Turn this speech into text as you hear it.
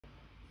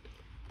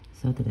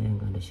So today I'm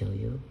going to show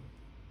you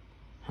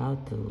how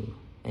to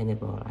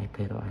enable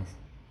iPadOS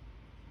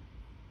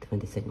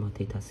 26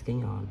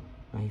 multitasking on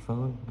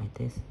iPhone like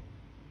this.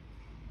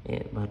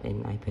 But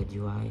in iPad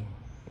UI,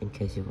 in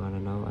case you want to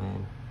know,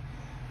 and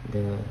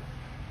the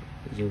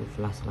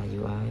flashlight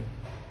UI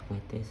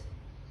like this,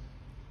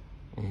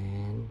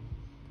 and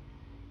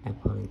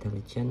Apple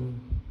Intelligence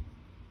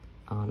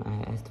on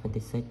iOS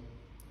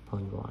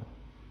 26.1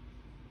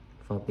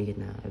 for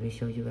beginner. I will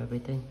show you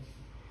everything.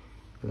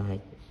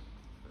 Like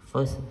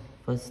first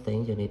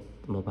thing, you need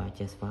mobile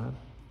just file.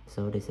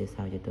 So this is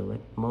how you do it.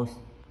 Most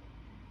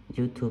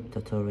YouTube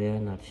tutorial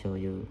not show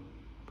you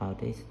about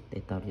this.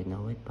 They thought you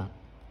know it, but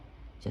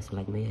just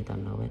like me, I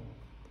don't know it.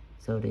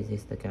 So this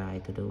is the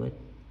guide to do it.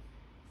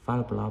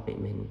 File blob, it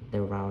means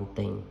the round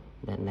thing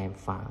that name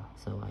file.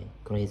 So I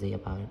crazy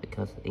about it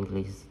because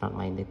English is not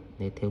my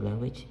native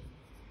language.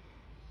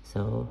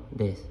 So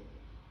this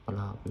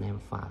blob name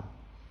file.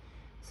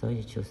 So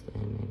you choose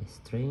any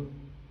string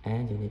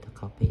and you need to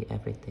copy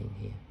everything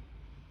here.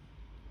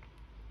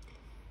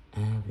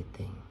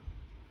 Everything.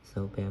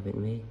 So bear with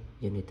me,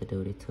 you need to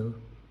do it too.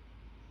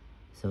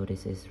 So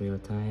this is real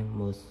time.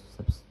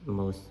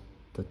 Most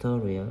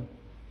tutorial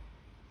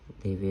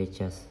they will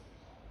just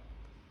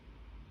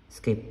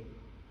skip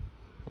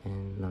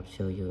and not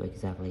show you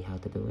exactly how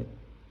to do it.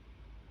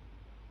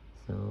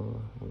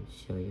 So I'll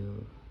show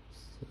you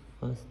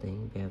first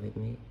thing. Bear with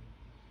me.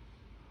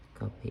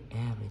 Copy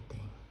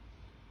everything.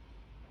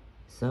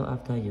 So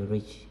after you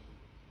reach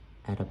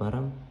at the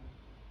bottom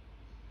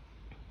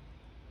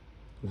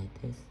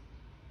like this,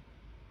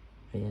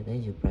 right there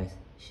you press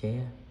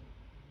share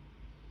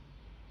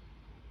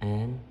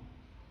and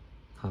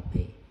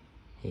copy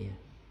here.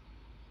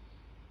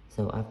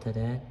 So after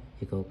that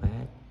you go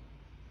back,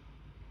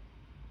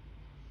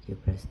 you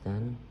press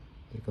done,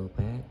 you go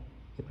back,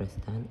 you press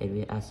done. It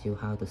will ask you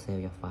how to save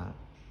your file.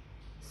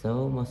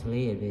 So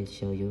mostly it will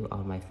show you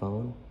on my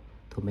phone.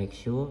 To make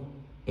sure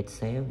it's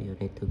saved, you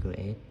need to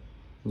create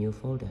new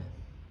folder,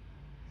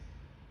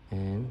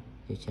 and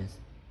you just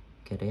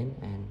get in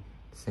and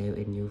save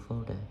in new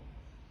folder.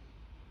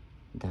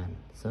 Done.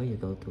 So you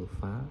go to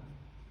file.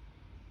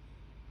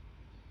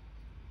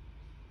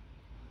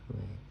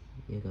 Wait,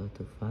 you go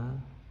to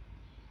file.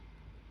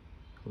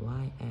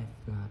 YF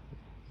not,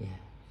 yeah,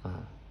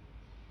 file.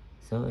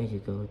 So if you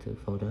go to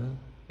folder,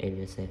 it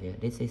will save here.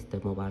 This is the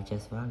mobile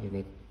just file. You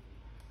need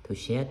to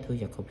share to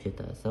your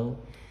computer. So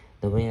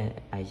the way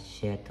I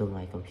share to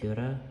my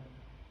computer,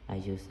 I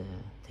use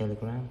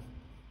Telegram.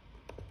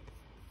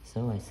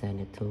 So I send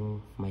it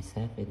to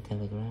myself in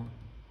Telegram.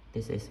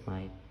 This is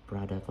my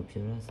brother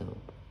computer, so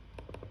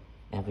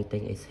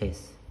everything is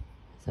his.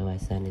 So I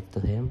send it to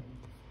him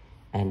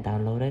and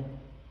download it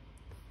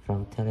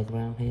from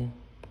Telegram here,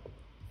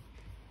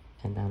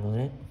 and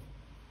download it,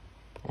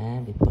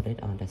 and we put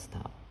it on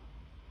desktop.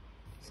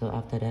 So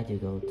after that you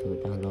go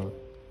to download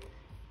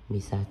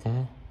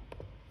Misaka.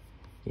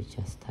 You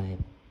just type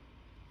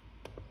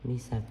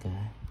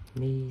Misaka,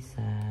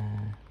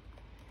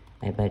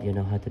 I bet you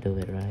know how to do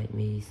it, right?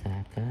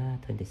 Misaka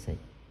 26.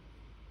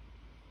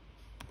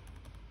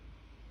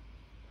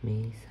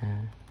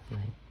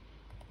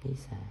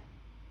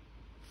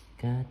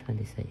 Misaka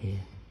 26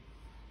 here.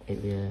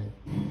 It will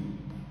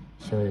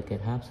show you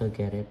GitHub, so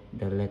get it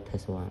the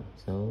latest one.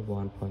 So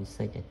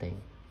 1.6 I think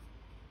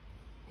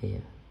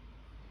here.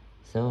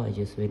 So I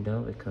use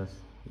Windows because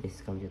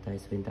this computer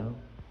is Windows.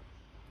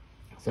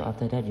 So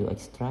after that you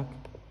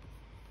extract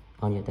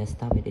on your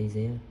desktop. It's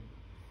easier.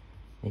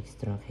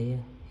 Extract here.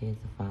 Here's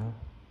the file,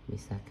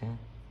 Misaka,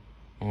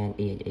 and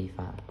exe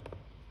file.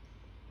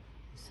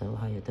 So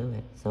how you do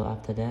it? So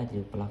after that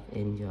you plug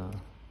in your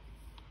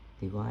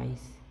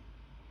device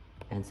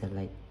and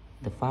select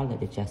the file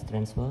that you just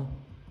transfer.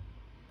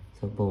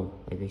 So boom,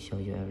 it will show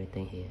you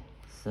everything here.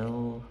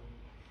 So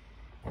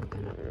I'm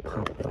gonna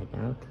pop right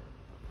out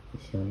to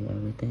show you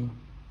everything.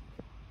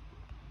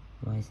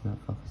 Why it's not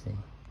focusing?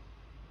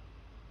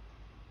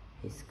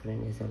 His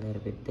screen is a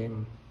little bit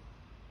dim.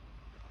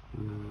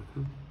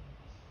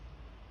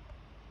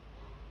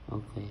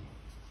 Okay,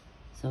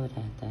 so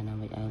the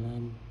dynamic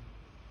island,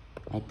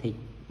 I take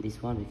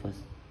this one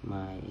because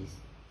my is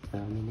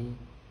 12 mini.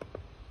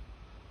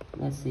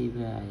 Let's see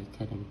where I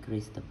can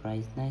increase the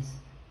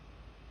brightness.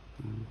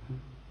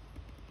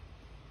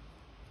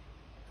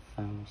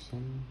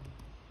 Function.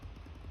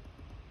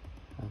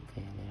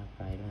 Okay, a little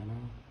brighter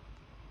now.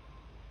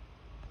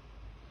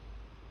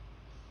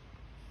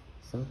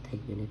 So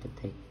you need to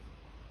take,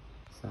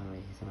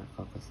 sorry, it's not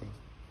focusing.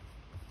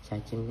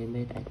 Charging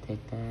limit, I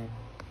take that.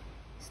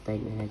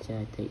 State manager,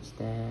 I take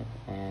that.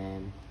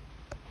 And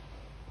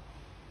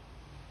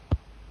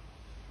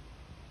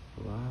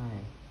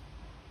why?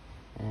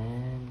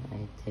 And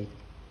I take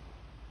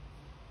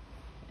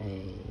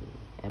a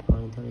Apple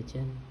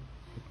Intelligence.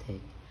 I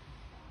take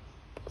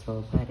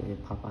Trollpad, it will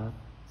pop up.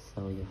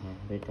 So you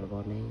have read the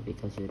warning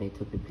because you need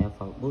to prepare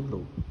for boot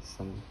loop.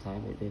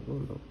 Sometimes it will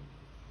boot loop.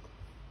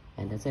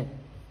 And that's it.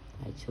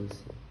 I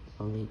choose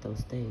only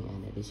those things,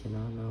 and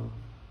additional no.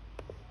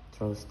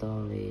 Troll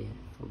Story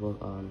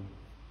work on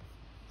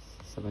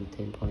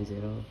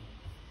 17.0.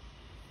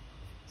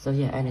 So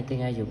yeah,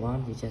 anything else you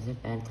want, you just hit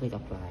and click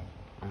apply.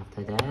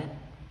 After that,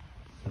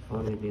 your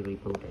phone will be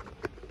rebooted.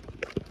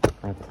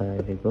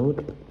 After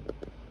reboot,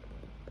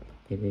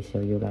 it will show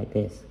you like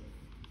this.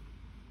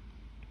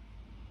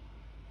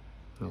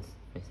 Yes,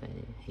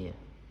 precisely here.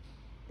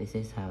 This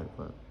is how it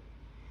works.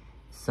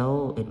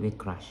 So it will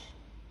crash.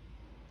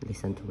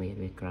 Listen to me, it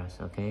will crash,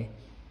 okay?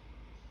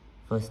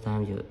 First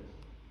time you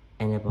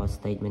enable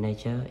state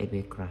manager, it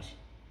will crash.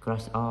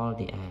 Crash all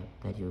the app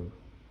that you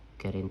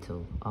get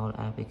into. All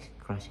app is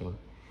crashing.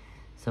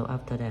 So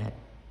after that,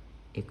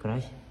 it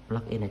crash,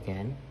 plug in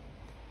again.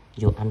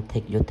 You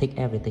take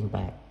everything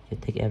back. You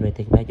take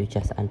everything back, you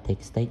just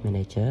untick state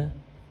manager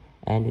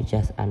and you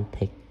just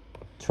untick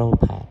control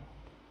pad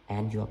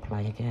and you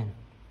apply again.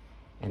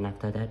 And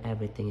after that,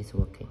 everything is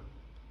working.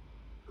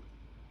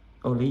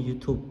 Only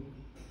YouTube,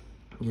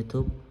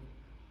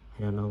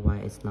 I don't know why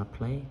it's not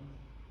playing.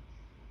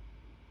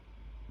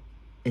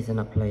 It's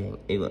not playing.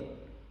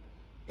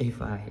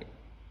 If I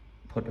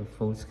put a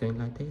full screen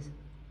like this,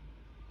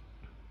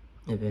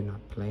 it will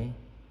not play.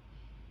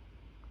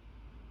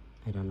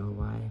 I don't know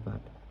why, but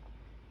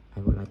I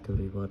would like to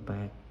revert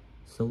back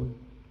soon.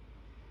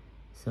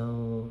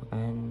 So,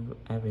 and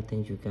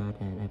everything you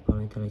got and Apple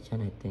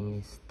Intelligence, I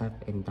think is stuck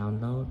in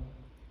download.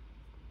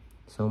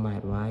 So my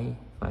advice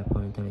for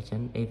Apple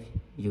Intelligence, if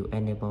you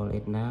enable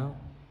it now,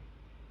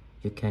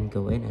 you can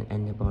go in and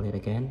enable it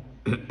again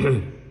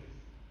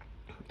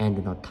and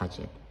do not touch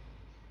it.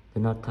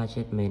 Do not touch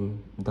it means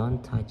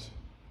don't touch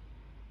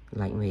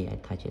like me, I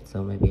touch it.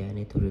 So maybe I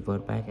need to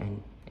revert back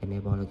and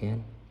enable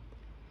again.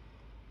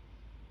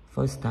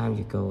 First time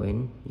you go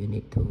in, you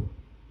need to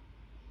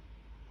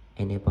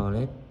enable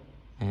it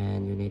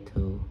and you need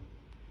to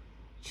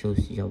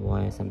choose your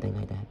voice, something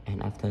like that.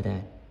 And after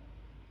that,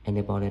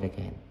 enable it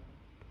again.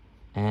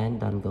 And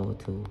don't go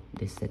to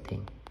this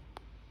setting.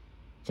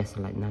 Just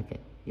like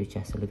Nugget, you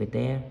just leave it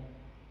there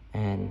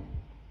and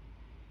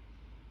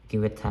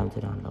give it time to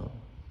download.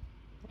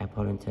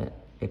 Apple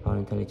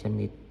Intelligence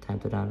needs time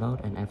to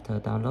download, and after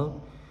download,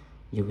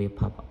 you will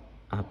pop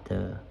up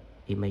the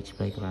image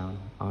playground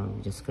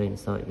on your screen,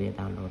 so it will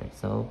download it.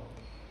 So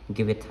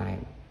give it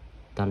time,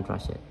 don't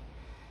rush it.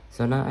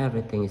 So now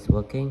everything is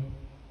working,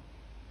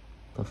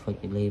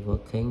 perfectly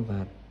working,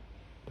 but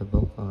the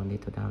book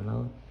need to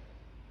download.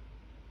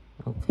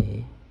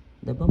 Okay,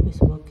 the book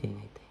is working,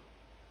 I think.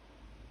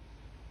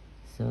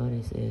 So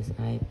this is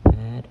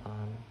iPad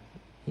on.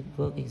 It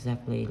works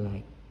exactly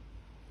like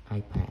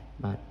iPad,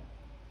 but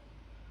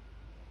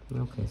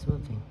okay, it's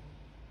working.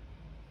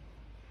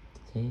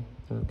 See,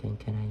 it's working.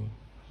 Can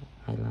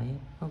I highlight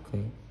it?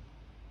 Okay,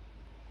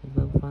 it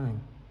works fine.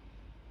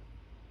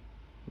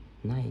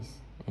 Nice,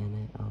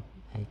 and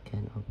I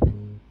can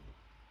open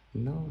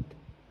Note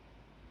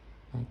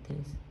like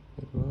this.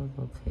 It works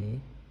okay,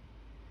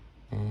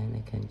 and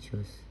I can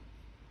choose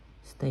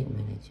State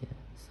Manager,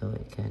 so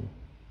it can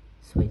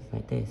switch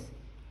like this.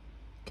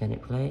 Can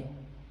it play?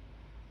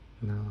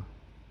 No.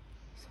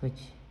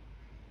 Switch,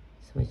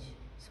 switch,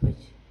 switch,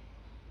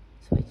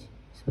 switch,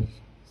 switch.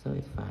 So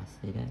it's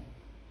fast. See that?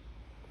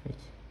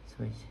 Switch,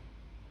 switch.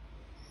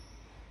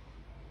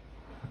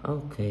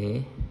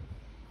 Okay.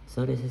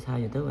 So this is how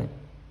you do it.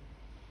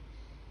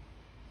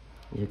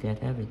 You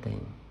get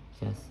everything.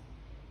 Just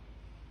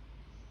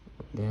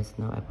there's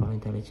no Apple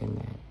Intelligence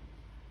app.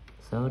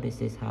 So this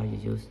is how you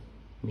use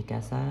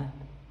Mikasa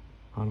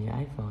on your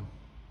iPhone.